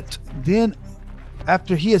 But then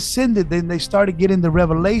after he ascended, then they started getting the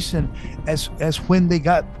revelation as when they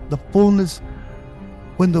got the fullness,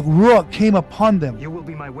 when the Ruach came upon them. You will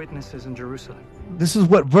be my witnesses in Jerusalem. This is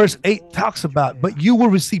what verse 8 talks about. But you will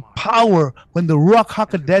receive power when the Ruach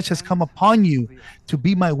HaKodesh has come upon you, to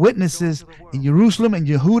be my witnesses in Jerusalem and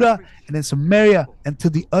Yehudah and in Samaria and to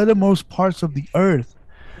the uttermost parts of the earth.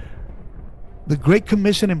 The Great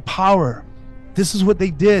Commission in power. This is what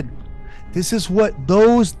they did. This is what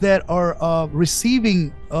those that are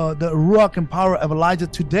receiving the Ruach and power of Elijah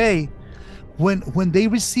today, when they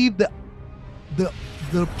receive the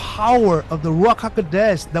power of the Ruach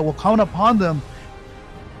HaKodesh that will come upon them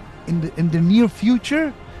in the near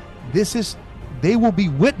future, they will be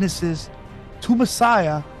witnesses to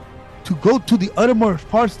Messiah, to go to the uttermost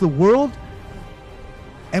parts of the world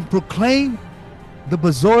and proclaim the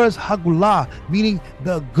Bazoras Hagulah, meaning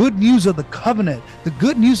the good news of the covenant, the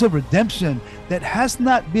good news of redemption that has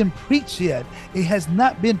not been preached yet. It has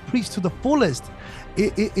not been preached to the fullest.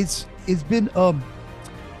 It's been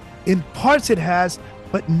in parts it has,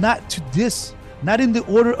 but not to this not in the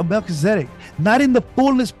order of Melchizedek, not in the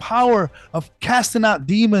fullness power of casting out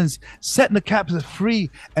demons, setting the captives free,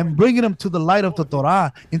 and bringing them to the light of the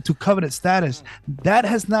Torah into covenant status. That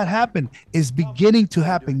has not happened. It's beginning to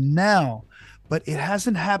happen now, but it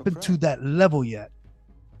hasn't happened to that level yet.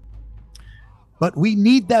 But we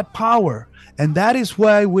need that power, and that is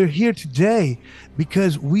why we're here today,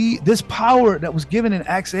 because this power that was given in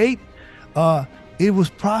Acts 8, it was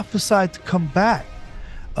prophesied to come back.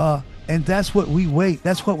 And that's what we wait.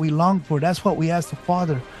 That's what we long for. That's what we ask the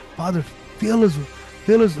Father. Father, fill us,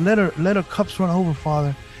 let our cups run over,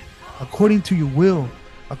 Father, according to your will,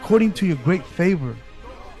 according to your great favor.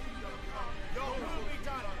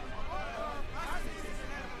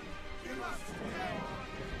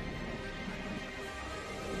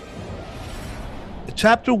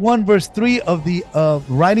 Chapter 1, verse 3 of the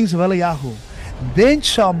writings of Eliyahu. Then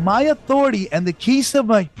shall my authority and the keys of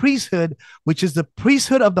my priesthood, which is the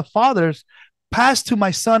priesthood of the fathers, pass to my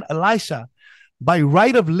son Elisha by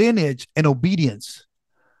right of lineage and obedience.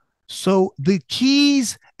 So the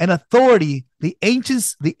keys and authority, the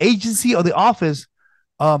agency or the office,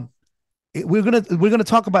 we're gonna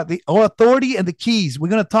talk about the authority and the keys. We're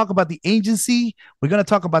gonna talk about the agency. We're gonna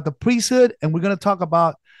talk about the priesthood, and we're gonna talk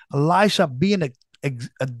about Elisha being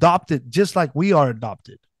adopted, just like we are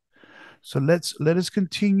adopted. So let us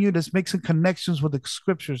continue. Let's make some connections with the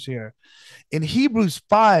scriptures here. In Hebrews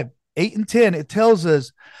 5, 8 and 10, it tells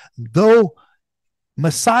us, though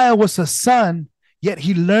Messiah was a son, yet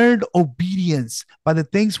he learned obedience by the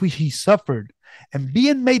things which he suffered. And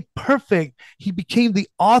being made perfect, he became the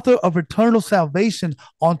author of eternal salvation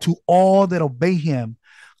unto all that obey him.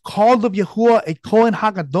 Called of Yahuwah a Kohen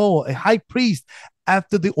Hagadol, a high priest,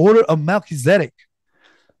 after the order of Melchizedek.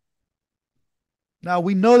 Now,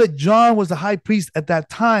 we know that John was the high priest at that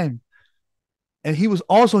time, and he was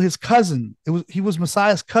also his cousin. He was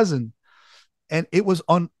Messiah's cousin, and it was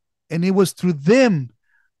through them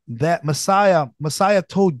that Messiah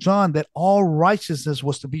told John that all righteousness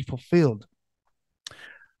was to be fulfilled.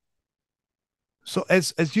 So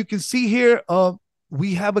as you can see here,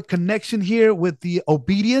 we have a connection here with the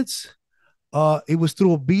obedience. It was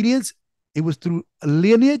through obedience. It was through a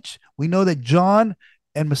lineage. We know that John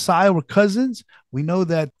and Messiah were cousins. We know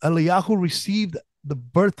that Eliyahu received the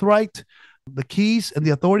birthright, the keys, and the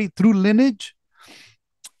authority through lineage.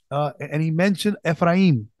 And he mentioned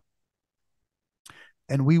Ephraim.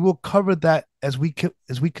 And we will cover that as we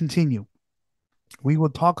continue. We will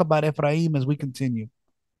talk about Ephraim as we continue.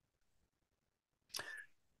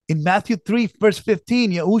 In Matthew 3, verse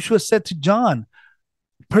 15, Yahushua said to John,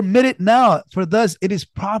 permit it now, for thus it is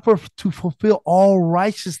proper to fulfill all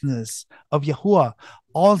righteousness of Yahuwah,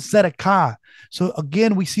 all Zadok. So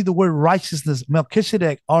again, we see the word righteousness.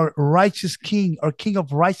 Malkitzedek, our righteous king, our king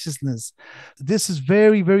of righteousness. This is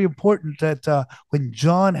very, very important that when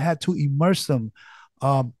John had to immerse them,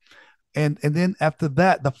 and then after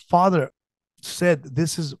that, the Father said,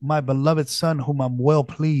 this is my beloved son whom I'm well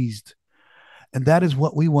pleased. And that is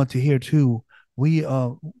what we want to hear too. We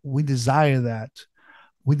desire that.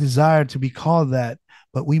 We desire to be called that,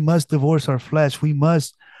 but we must divorce our flesh. We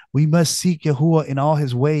must seek Yahuwah in all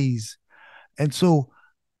his ways. And so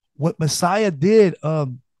what Messiah did,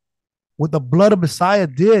 what the blood of Messiah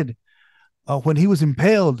did when he was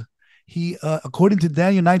impaled, he, according to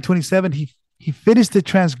Daniel 9:27, he finished the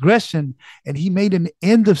transgression and he made an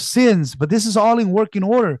end of sins. But this is all in working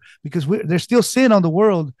order because there's still sin on the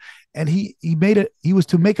world. And he was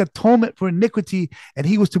to make atonement for iniquity, and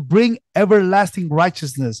he was to bring everlasting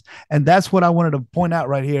righteousness. And that's what I wanted to point out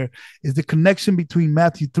right here is the connection between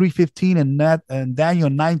Matthew 3:15 and Daniel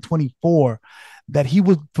 9:24, that he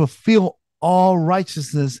would fulfill all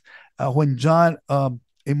righteousness when John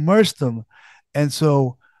immersed them. And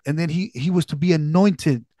then he was to be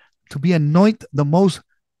anointed, the most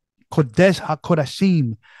Kodesh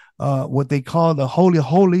HaKodashim, what they call the Holy of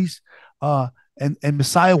Holies, and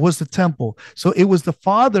Messiah was the temple. So it was the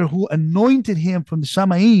Father who anointed him from the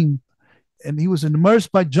Shamayim, and he was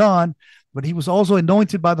immersed by John, but he was also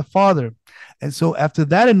anointed by the Father. And so after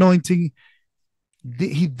that anointing,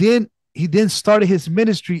 he then started his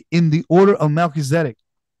ministry in the order of Melchizedek.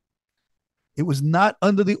 It was not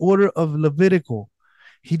under the order of Levitical.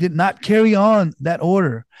 He did not carry on that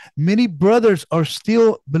order. Many brothers are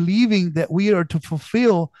still believing that we are to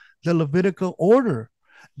fulfill the Levitical order.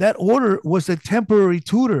 That order was a temporary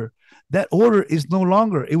tutor. That order is no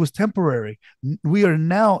longer. It was temporary. We are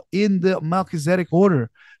now in the Melchizedek order,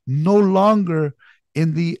 no longer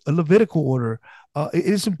in the Levitical order. It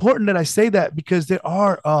is important that I say that because there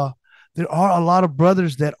are a lot of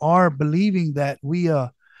brothers that are believing that we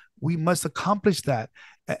must accomplish that.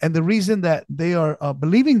 And the reason that they are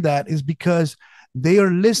believing that is because They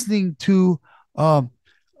are listening to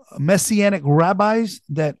messianic rabbis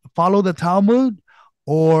that follow the Talmud,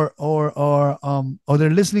 or they're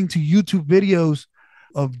listening to YouTube videos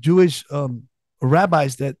of Jewish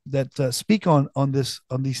rabbis that speak on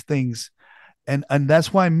these things. And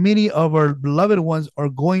that's why many of our beloved ones are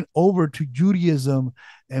going over to Judaism,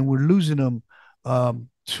 and we're losing them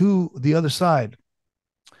to the other side.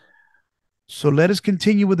 So let us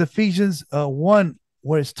continue with Ephesians 1,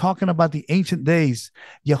 where it's talking about the ancient days.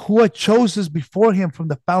 Yahuwah chose us before him from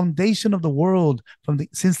the foundation of the world,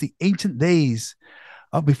 since the ancient days,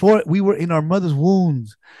 before we were in our mother's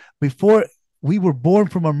wombs, before we were born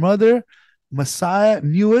from our mother. Messiah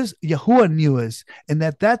knew us, Yahuwah knew us. And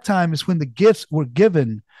at that time is when the gifts were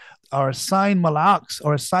given, our assigned malaks,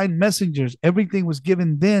 our assigned messengers, everything was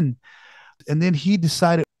given then. And then he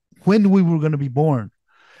decided when we were going to be born.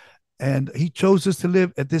 And he chose us to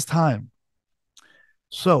live at this time.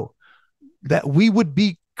 So that we would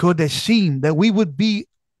be kodeshim, that we would be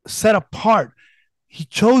set apart. He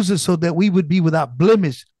chose us so that we would be without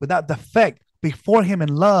blemish, without defect before him in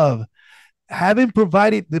love, having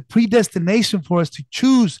provided the predestination for us to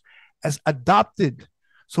choose as adopted.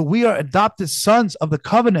 So we are adopted sons of the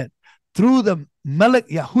covenant through the Melech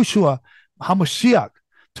Yahushua HaMashiach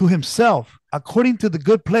to himself, according to the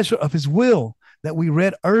good pleasure of his will that we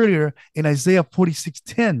read earlier in Isaiah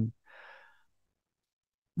 46:10.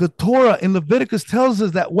 The Torah in Leviticus tells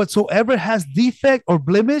us that whatsoever has defect or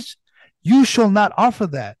blemish, you shall not offer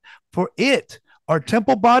that. For it, our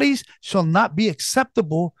temple bodies, shall not be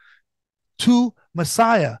acceptable to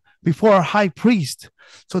Messiah before our high priest.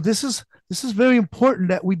 So this is very important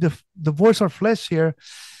that we divorce our flesh here,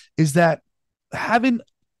 is that having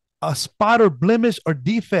a spot or blemish or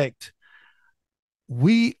defect,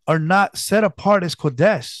 we are not set apart as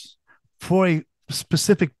Kodesh for a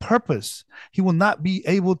specific purpose. He will not be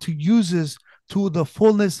able to use us to the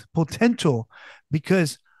fullness potential,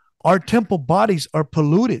 because our temple bodies are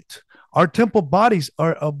polluted. Our temple bodies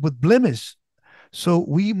are with blemish. So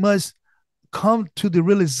we must come to the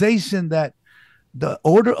realization that the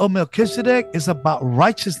order of Melchitzedek is about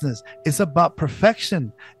righteousness. It's about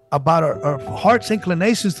perfection, about our heart's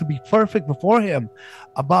inclinations to be perfect before him,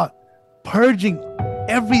 about purging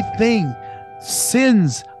everything,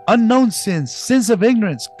 sins, unknown sins, sins of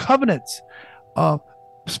ignorance, covenants,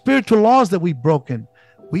 spiritual laws that we've broken.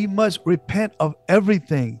 We must repent of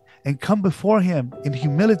everything and come before him in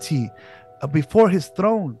humility, before his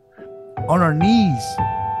throne, on our knees,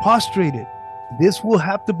 prostrated. This will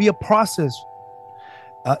have to be a process.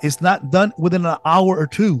 It's not done within an hour or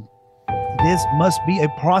two. This must be a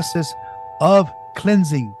process of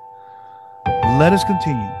cleansing. Let us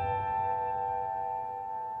continue.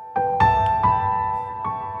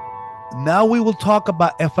 Now we will talk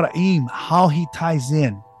about Ephraim, how he ties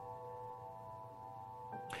in.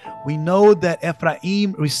 We know that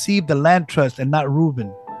Ephraim received the land trust and not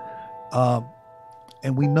Reuben.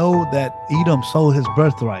 And we know that Edom sold his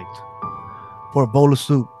birthright for a bowl of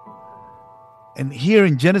soup. And here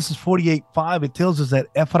in Genesis 48:5, it tells us that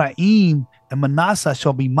Ephraim and Manasseh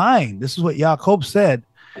shall be mine. This is what Jacob said,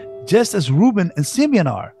 just as Reuben and Simeon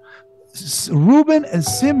are. Reuben and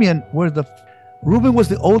Simeon Reuben was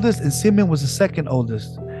the oldest and Simeon was the second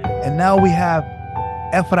oldest. And now we have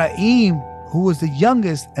Ephraim, who was the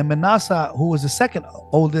youngest, and Manasseh, who was the second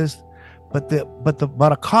oldest. But the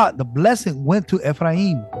Barakat, the blessing, went to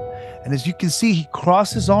Ephraim. And as you can see, he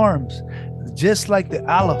crossed his arms, just like the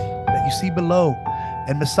Aleph that you see below.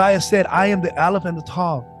 And Messiah said, I am the Aleph and the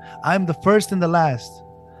Tav. I am the first and the last.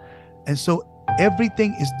 And so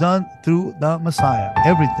everything is done through the Messiah.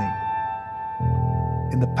 Everything.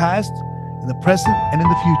 In the past, in the present, and in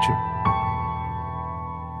the future.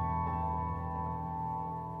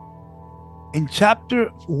 In chapter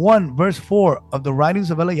 1, verse 4 of the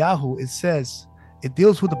writings of Eliyahu, it says, it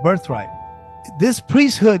deals with the birthright. This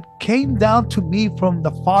priesthood came down to me from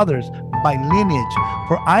the fathers by lineage,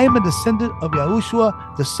 for I am a descendant of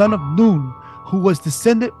Yahushua, the son of Nun, who was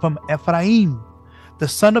descended from Ephraim, the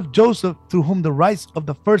son of Joseph, through whom the rights of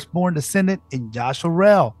the firstborn descended in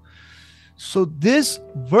Yashar'al. So this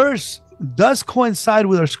verse does coincide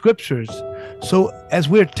with our scriptures. So as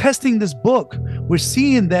we're testing this book, we're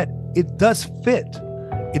seeing that it does fit.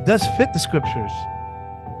 It does fit the scriptures.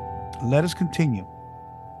 Let us continue.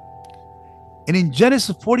 And in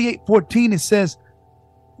Genesis 48:14, it says,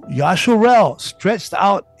 Yashar'al stretched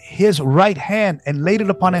out his right hand and laid it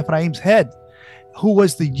upon Ephraim's head, who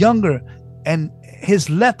was the younger, and his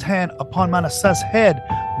left hand upon Manasseh's head,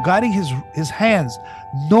 guiding his hands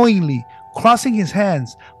knowingly, crossing his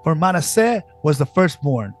hands, for Manasseh was the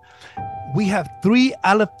firstborn. We have three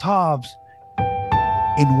Aleph Tavs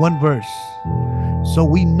in one verse. So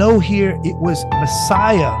we know here it was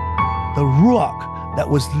Messiah, the Ruach, that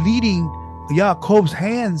was leading Yaakov's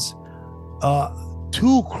hands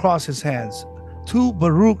to cross his hands to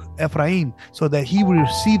Baruch Ephraim, so that he would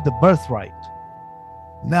receive the birthright.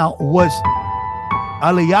 Now, was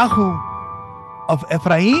Aluahyim of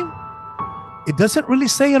Ephraim? It doesn't really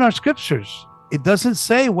say in our scriptures. It doesn't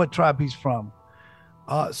say what tribe he's from.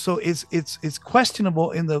 So it's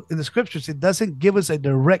questionable in the scriptures. It doesn't give us a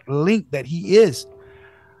direct link that he is.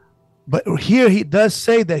 But here he does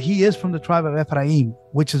say that he is from the tribe of Ephraim,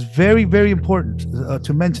 which is very, very important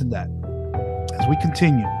to mention that as we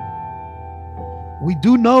continue. We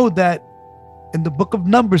do know that in the book of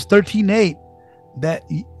Numbers 13:8, that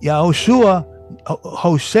Yahushua,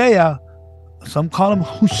 Hosea, some call him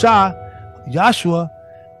Husha, Joshua,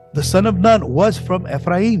 the son of Nun, was from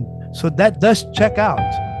Ephraim. So that does check out.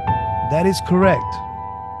 That is correct.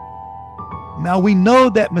 Now we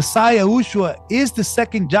know that Messiah Yahushua is the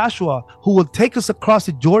second Joshua who will take us across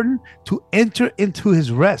the Jordan to enter into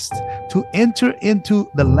his rest, to enter into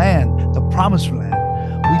the land, the promised land.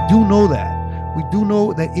 We do know that. We do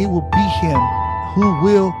know that it will be him who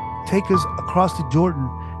will take us across the Jordan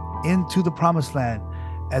into the promised land,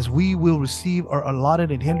 as we will receive our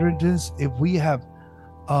allotted inheritance if we have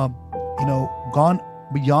gone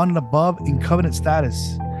beyond and above in covenant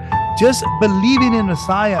status. Just believing in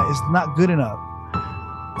Messiah is not good enough.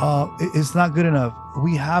 It's not good enough.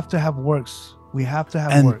 We have to have works. We have to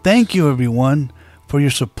have works. And thank you, everyone, for your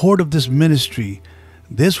support of this ministry.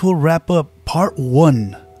 This will wrap up part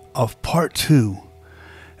 1 of part 2.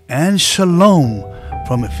 And shalom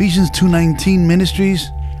from Ephesians 2:19 Ministries.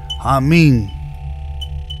 Amen.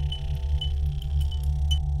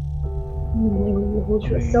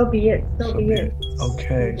 So be it. So be it.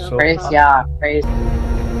 Okay. So praise Yah. Praise.